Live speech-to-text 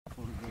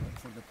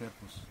for the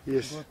purpose.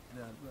 Yes.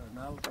 They are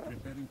now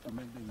preparing to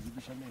make the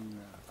exhibition in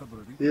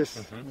February. Yes.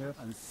 Yes.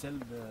 And sell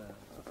the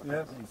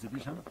Yes.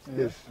 exhibition.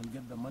 Yes. And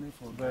get the money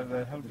for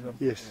They help them.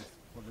 Yes.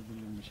 for the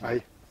drilling machine.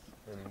 Aye.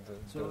 And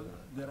So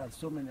there are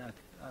so many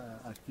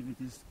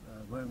activities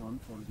going on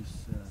for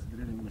this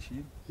drilling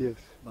machine. Yes.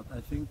 But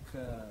I think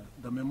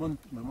the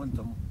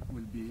momentum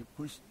will be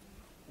pushed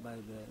by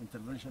the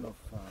intervention of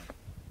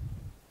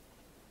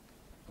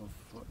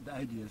the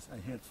ideas I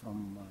heard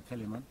from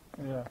Kaliman.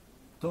 Yeah.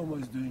 Tomo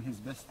is doing his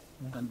best,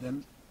 and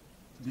then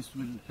this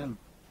will help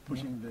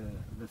pushing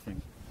the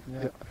thing.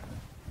 Yeah.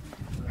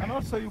 And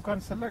also you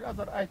can select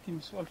other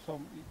items also,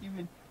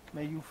 even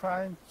may you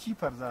find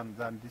cheaper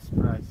than this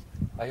price.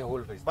 I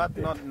always But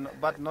do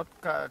that. not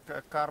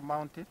car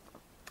mounted.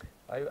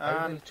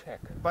 I will check.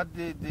 But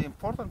the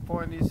important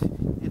point is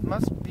it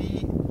must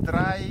be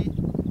dry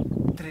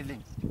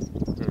drilling.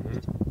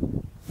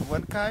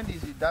 One kind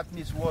is that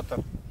needs water.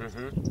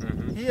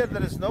 Here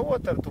there is no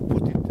water to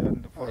put it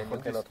and for you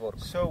this. cannot work.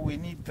 So we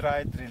need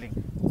dry drilling.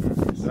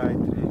 Dry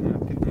drilling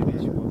until there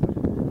is water.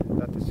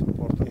 That is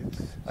important.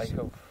 I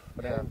have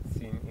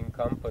friends in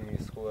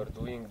companies who are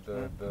doing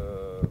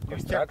the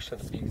construction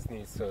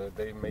business.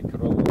 They make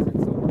roads and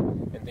so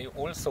on, and they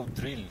also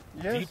drill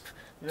deep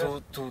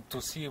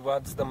to see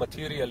what's the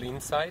material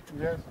inside.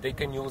 Yes. They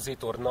can use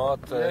it or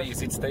not.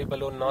 Is it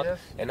stable or not? Yes.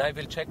 And I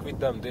will check with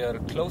them. They are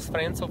close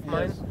friends of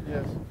mine,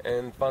 Yes.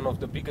 and one of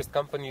the biggest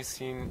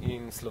companies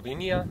in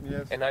Slovenia.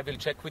 Yes. And I will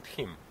check with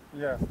him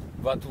Yeah.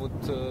 what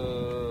would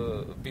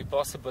be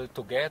possible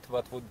to get,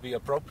 what would be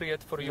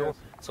appropriate for you. Yes.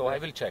 So I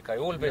will check. I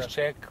always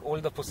check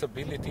all the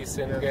possibilities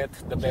and Yes. get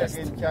the Check best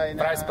in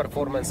China, price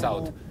performance in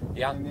out. Europe,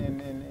 Yeah.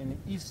 In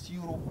East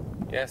Europe,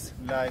 Yes.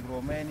 like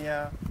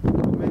Romania.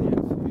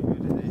 Romanians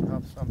usually they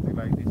have something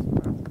like this.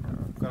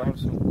 You can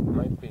also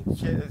Might be.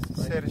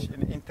 search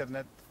in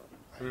internet,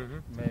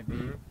 maybe.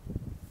 Mhm.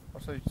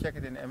 Also you check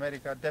it in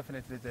America,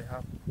 definitely they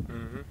have.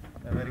 Mhm.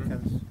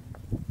 Americans,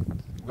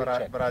 We'll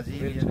check.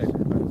 Brazilians. We'll check.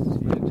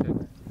 We'll check.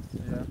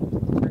 Yeah.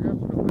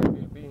 I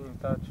will be in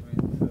touch with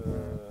you.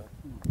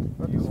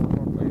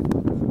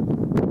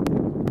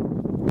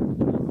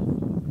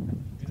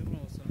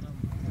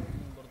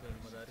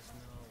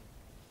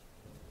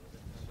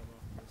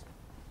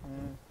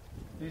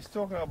 He's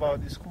talking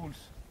about the schools.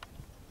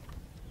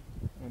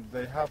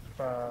 They have,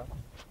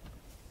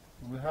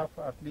 we have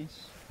at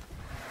least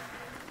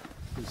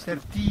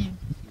 13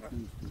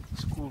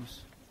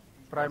 schools,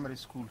 primary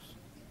schools.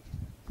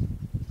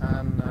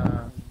 And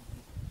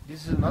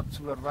this is not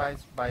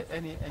supervised by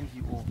any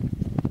NGO,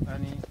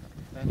 any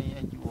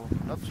NGO,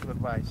 not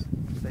supervised.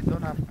 They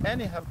don't have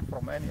any help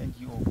from any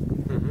NGO.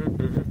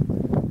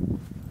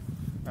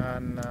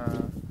 And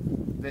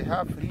they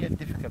have real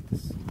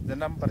difficulties. The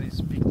number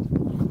is big.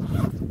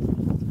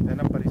 The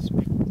number is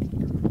big.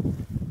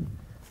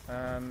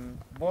 And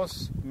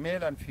both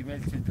male and female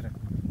children.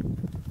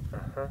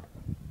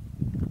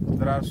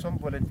 There are some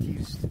volunteer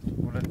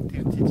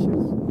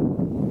teachers.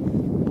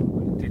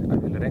 I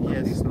will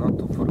record this not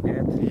to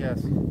forget.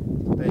 Yes,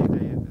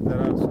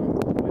 there are some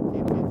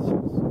volunteer teachers,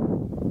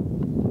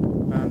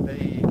 and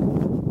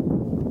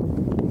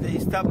they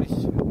establish.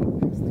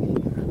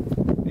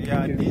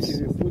 Yeah, this. Can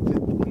you put the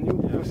new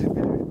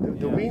possibility?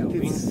 The wind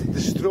is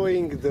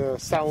destroying the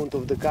sound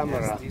of the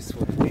camera. Yes, this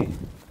would be.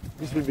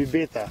 This will be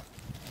beta.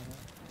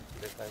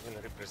 That I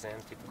will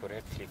represent it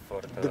correctly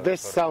for The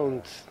best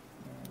sound,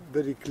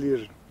 very clear.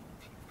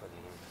 People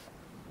in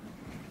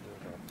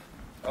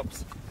Europe.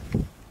 Oops.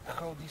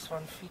 How this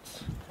one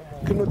fits?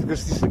 Când nu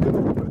găsiți să când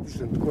nu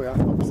participăm cu ea,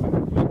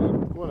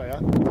 cu ăla, ja?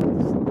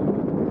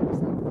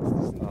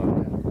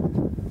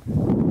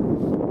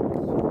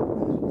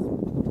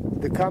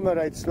 The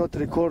camera it's not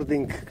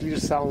recording clear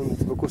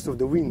sound because of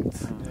the wind,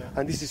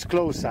 and this is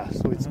closer,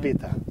 so it's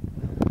better.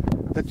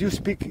 That you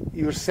speak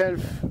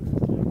yourself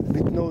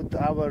with not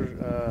our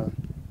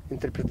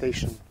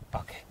interpretation.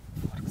 Okay,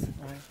 works.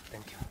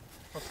 Thank you.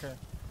 Okay.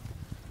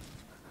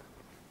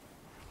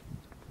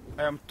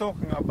 I am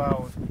talking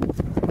about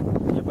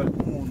Jebel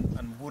Moon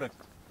and Burak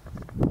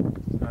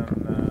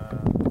and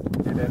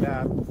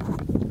Jalalat.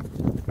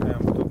 I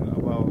am talking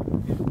about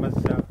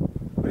Mazza,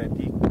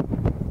 Bradik,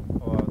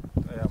 or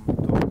I am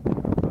talking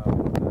about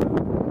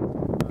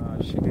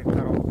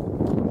Shigekaro.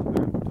 I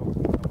am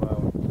talking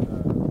about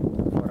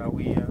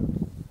Farawiya,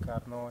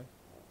 Karnoy,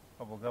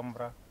 Abu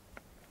Gambra,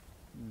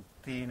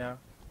 Tina.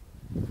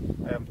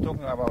 I am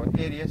talking about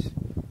areas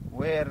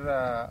where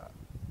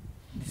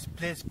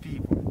displaced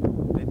people,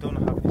 they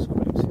don't have a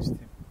schooling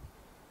system.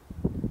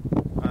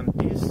 And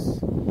these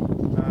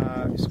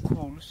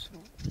schools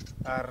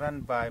are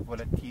run by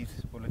volunteer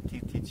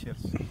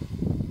teachers.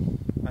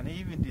 And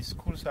even the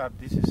schools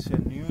this is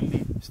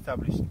newly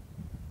established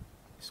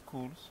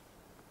schools.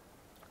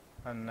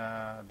 And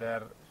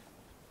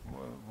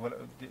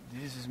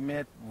this is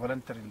made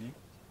voluntarily,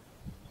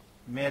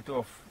 made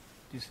of,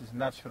 this is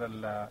natural,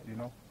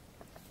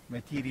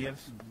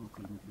 materials,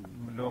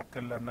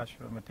 local and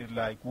natural material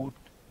like wood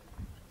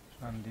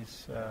and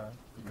this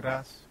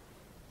grass.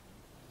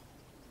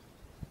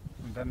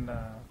 And then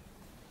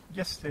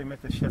just made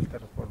a shelter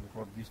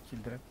for these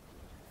children.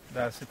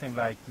 They are sitting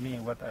like me,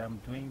 what I am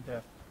doing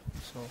there.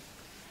 So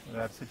they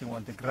are sitting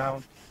on the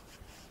ground.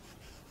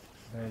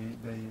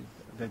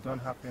 They don't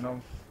have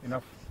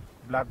enough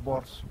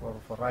blackboards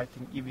for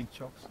writing, even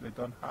chalks. They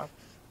don't have.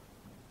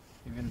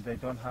 Even they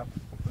don't have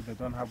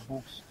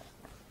books.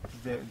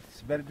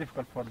 It's very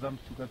difficult for them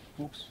to get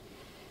books.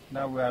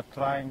 Now we are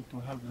trying to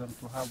help them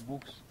to have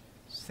books,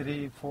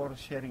 3, 4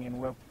 sharing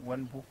in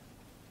one book,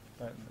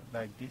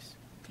 like this.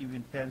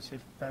 Even pens they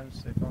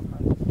don't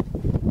have.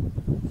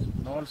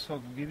 And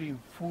also giving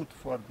food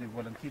for the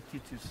volunteer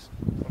teachers,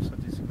 also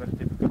this is very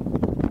difficult.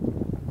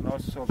 And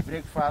also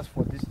breakfast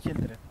for these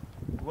children,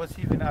 because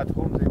even at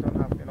home they don't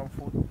have enough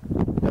food.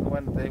 And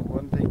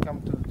when they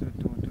come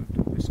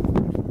to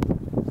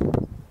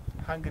school,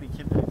 hungry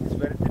children, it's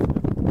very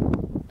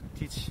difficult to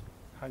teach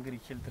hungry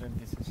children.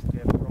 This is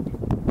their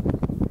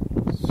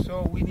problem.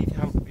 So we need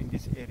help in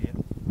this area.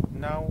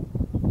 Now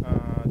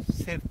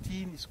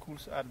 13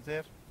 schools are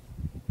there.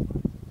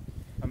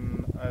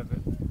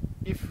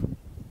 If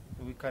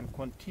we can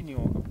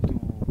continue up to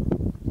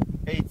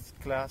 8th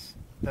class,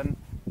 then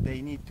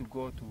they need to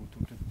go to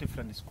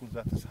different schools,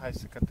 that is high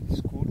secondary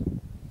school.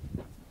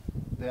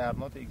 They are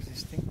not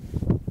existing.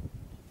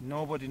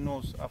 Nobody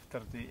knows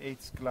after the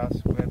 8th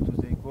class where do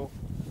they go.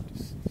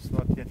 It's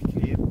not yet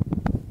clear.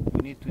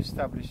 We need to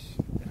establish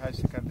the high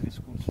secondary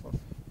schools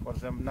for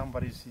them.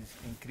 Number is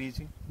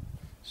increasing.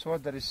 So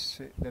there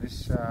is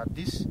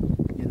this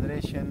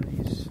generation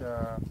is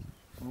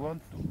we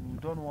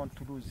don't want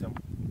to lose them.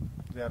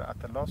 They are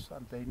at a loss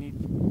and they need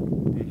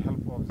the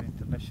help of the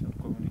international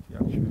community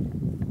actually.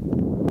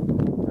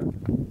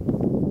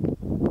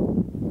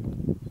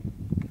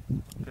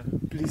 Okay.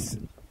 Please,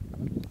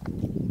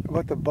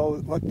 what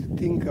do you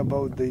think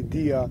about the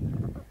idea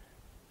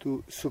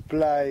to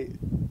supply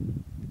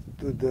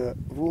to the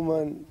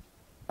women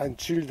and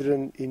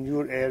children in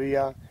your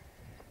area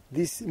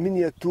these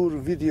miniature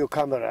video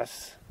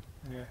cameras?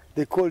 Yeah.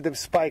 They call them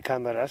spy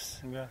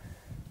cameras. Yeah.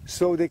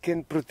 So they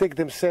can protect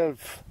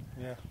themselves.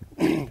 Yeah.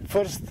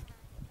 First,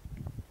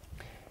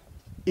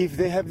 if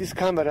they have these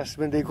cameras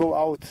when they go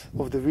out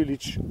of the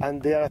village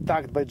and they are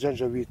attacked by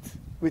Janjaweed,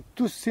 with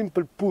 2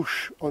 simple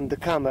push on the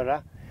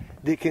camera,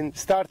 they can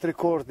start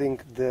recording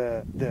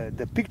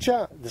the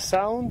picture, the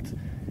sound,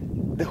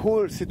 the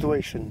whole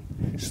situation.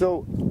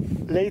 So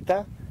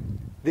later,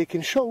 they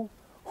can show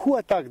who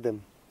attacked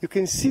them. You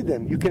can see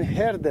them, you can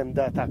hear them,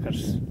 the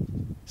attackers.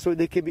 So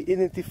they can be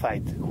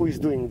identified who is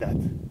doing that.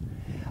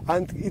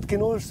 And it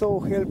can also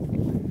help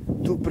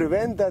to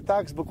prevent the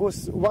attacks,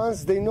 because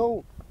once they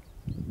know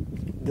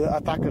the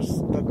attackers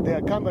that there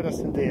are cameras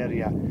in the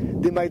area,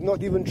 they might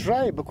not even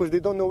try because they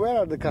don't know where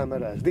are the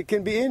cameras. They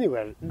can be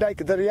anywhere,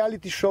 like the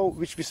reality show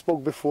which we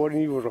spoke before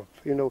in Europe.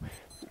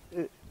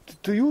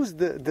 To use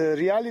the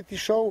reality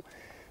show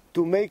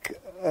to make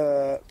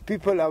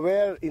people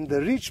aware in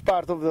the rich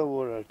part of the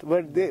world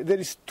where there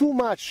is too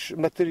much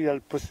material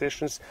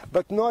possessions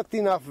but not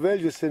enough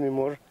values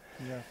anymore.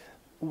 Yeah.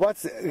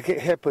 What's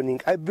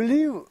happening? I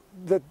believe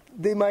that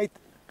they might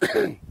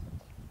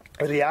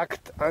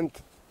react and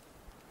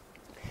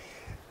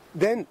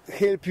then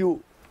help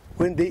you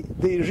when they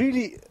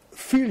really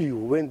feel you,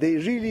 when they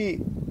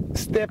really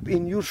step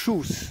in your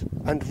shoes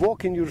and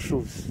walk in your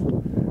shoes,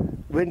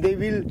 when they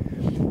will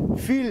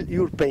feel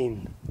your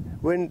pain,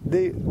 when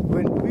we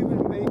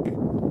will make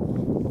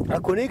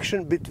a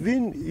connection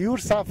between your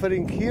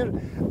suffering here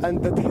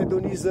and that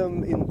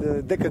hedonism in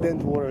the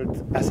decadent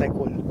world, as I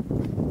call it.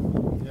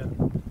 Yeah.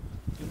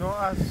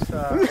 As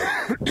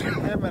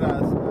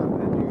cameras are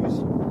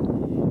reduced,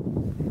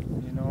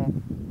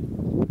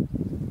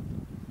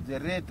 the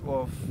rate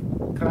of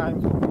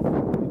crime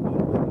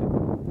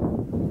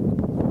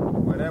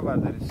wherever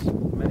there is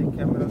many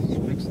cameras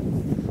fixed,